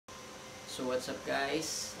So what's up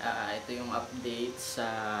guys, ito yung update sa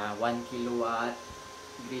 1 kilowatt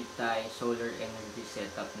grid tie solar energy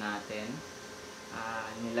setup natin.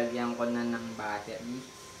 Nilagyan ko na ng battery,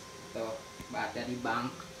 ito battery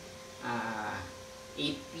bank, 8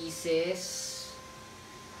 pieces,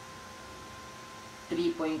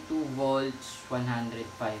 3.2 volts, 105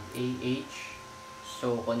 Ah.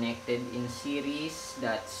 So connected in series,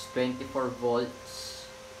 that's 24 volts,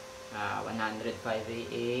 105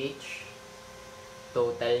 Ah.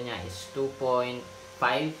 Total niya is 2.5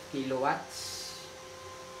 kilowatts.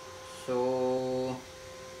 So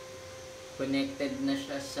connected na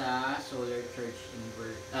siya sa solar charge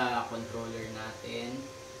controller natin.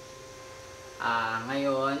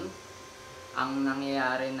 Ngayon ang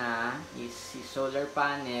nangyayari na is si solar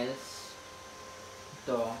panels,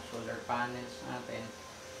 ito solar panels natin,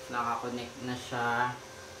 nakakonect na siya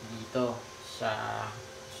dito sa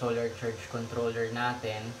solar charge controller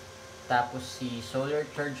natin. Tapos si solar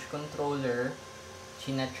charge controller,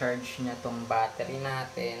 sina-charge niya tong battery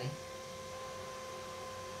natin.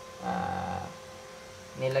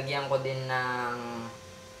 Nilagyan ko din ng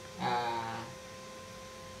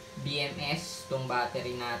BMS tong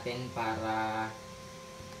battery natin para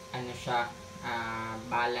ano siya,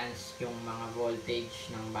 balance yung mga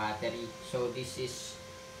voltage ng battery. So this is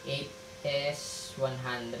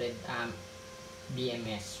 8S100 amp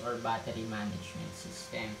BMS or battery management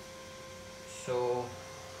system. So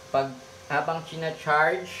habang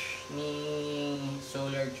china-charge ni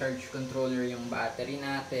solar charge controller yung battery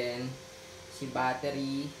natin, si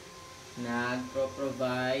battery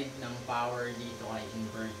nagpro-provide ng power dito kay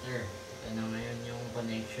inverter. Ito na ngayon yung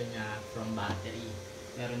connection niya from battery.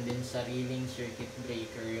 Meron din sariling circuit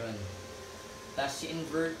breaker yon. Tapos si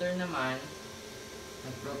inverter naman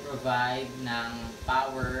nagpro-provide ng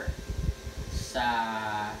power sa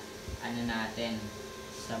ano natin,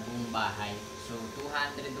 sa buong bahay. So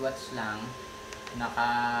 200 watts lang,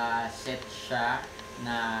 naka-set siya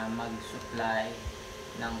na mag-supply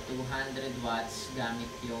ng 200 watts gamit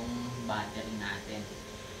yung battery natin.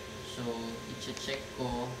 So i-check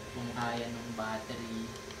ko kung kaya ng battery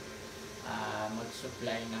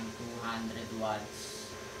mag-supply ng 200 watts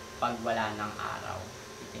pag wala ng araw.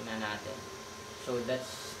 Titingnan natin. So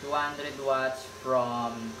that's 200 watts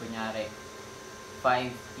from kunyari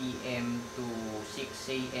 5 PM to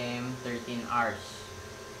 6 AM, 13 hours.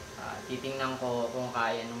 Titingnan ko kung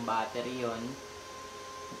kaya ng battery yon.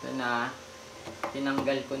 Ito na,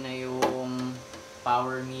 tinanggal ko na yung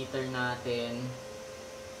power meter natin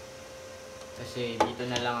kasi dito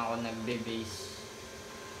na lang ako nagbe-base.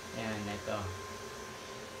 Ayan, ito.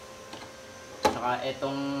 Saka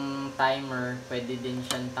itong timer, pwede din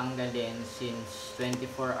siyang tanggalin since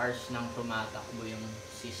 24 hours nang tumatakbo yung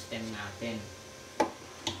system natin.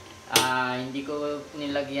 Hindi ko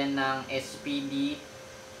nilagyan ng SPD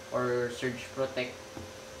or surge protect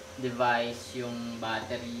device yung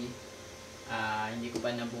battery. Hindi ko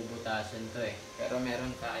pa nabubutasan to eh. Pero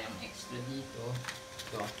meron tayong extra dito.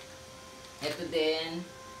 Ito din,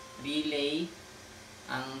 relay.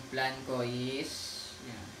 Ang plan ko is,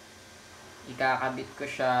 yan, ikakabit ko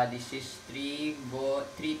siya. This is 3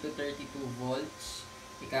 to 32 volts.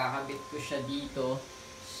 Ikakabit ko siya dito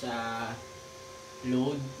sa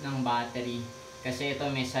load ng battery. Kasi ito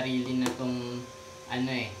may sarili na tong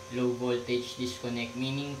low voltage disconnect.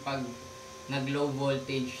 Meaning pag nag low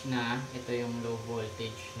voltage na, ito yung low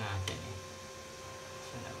voltage natin eh.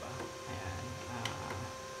 Saan na ba? Ayan.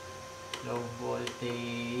 Low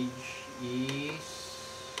voltage is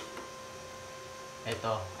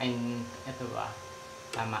ito. And ito ba?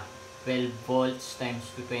 Tama. 12 volts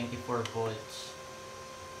times to 24 volts.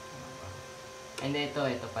 And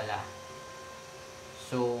ito pala.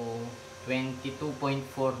 So 22.4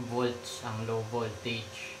 volts ang low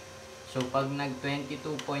voltage. So pag nag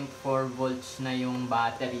 22.4 volts na yung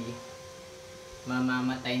battery,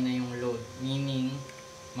 mamamatay na yung load. Meaning,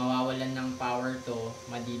 mawawalan ng power to,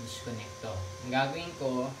 madi-disconnect to. Ang gagawin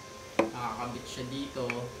ko, nakakabit siya dito.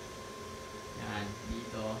 Yan,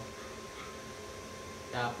 dito.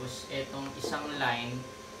 Tapos etong isang line,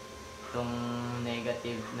 itong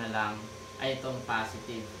negative na lang, ay itong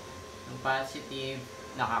positive. Yung positive,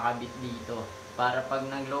 nakakabit dito. Para pag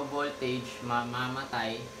nag low voltage,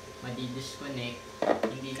 mamamatay, madi-disconnect,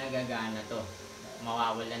 hindi nagagana to.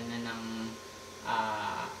 Mawawalan na ng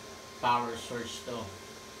power source to.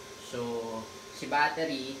 So, si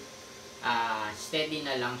battery, steady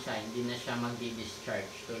na lang siya. Hindi na siya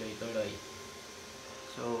magdi-discharge tuloy-tuloy.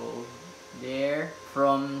 So, there,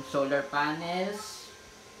 from solar panels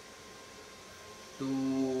to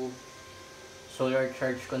solar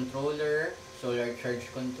charge controller,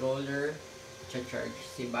 charge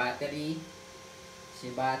si battery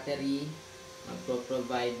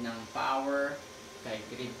magpo-provide ng power kay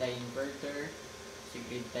grid tie inverter. Si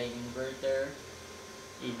grid tie inverter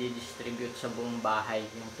i-distribute sa buong bahay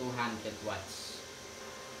yung 200 watts.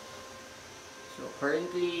 So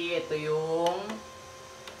currently ito yung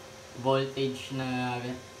voltage na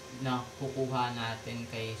kukuha natin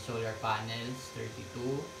kay solar panels,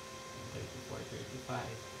 32, 34,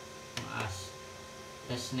 35 maas.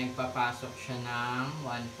 Tapos nagpapasok siya ng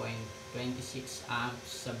 1.26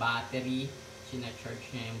 amps sa battery.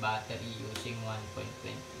 Sina-charge niya yung battery using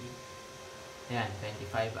 1.20. Ayan,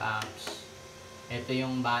 25 amps. Ito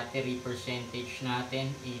yung battery percentage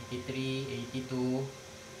natin, 83, 82.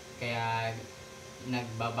 Kaya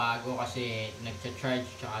nagbabago kasi nagcha-charge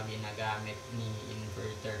tsaka ginagamit ni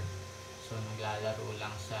inverter. So naglalaro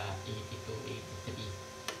lang sa 82, 83.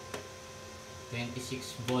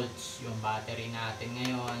 26 volts yung battery natin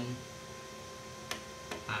ngayon.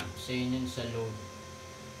 So yun sa load.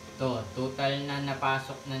 Ito, total na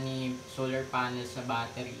napasok na ni solar panel sa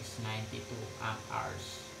battery is 92 amp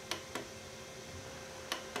hours.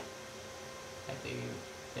 Ito yung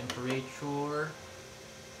temperature.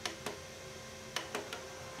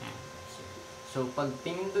 So pag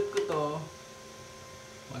pinindot ko to,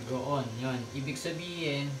 mag-on. Yun. Ibig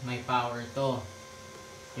sabihin, may power to.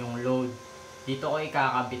 Yung load. Dito ko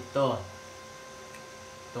ikakabit to.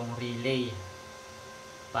 Itong relay.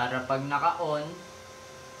 Para pag naka-on,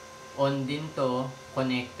 on din to,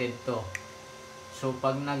 connected to. So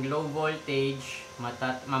pag nag-low voltage,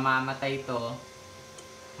 mamamatay to,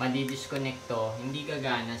 madi-disconnect to, hindi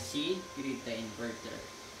gagana si grid tie inverter.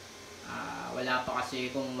 Wala pa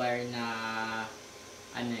kasi kung wire na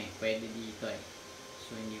pwede dito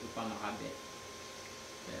so hindi ko pa makabit.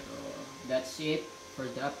 Pero that's it for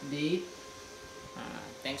the update.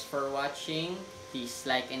 Thanks for watching. Please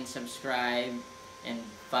like and subscribe and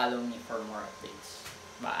follow me for more updates.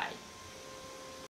 Bye.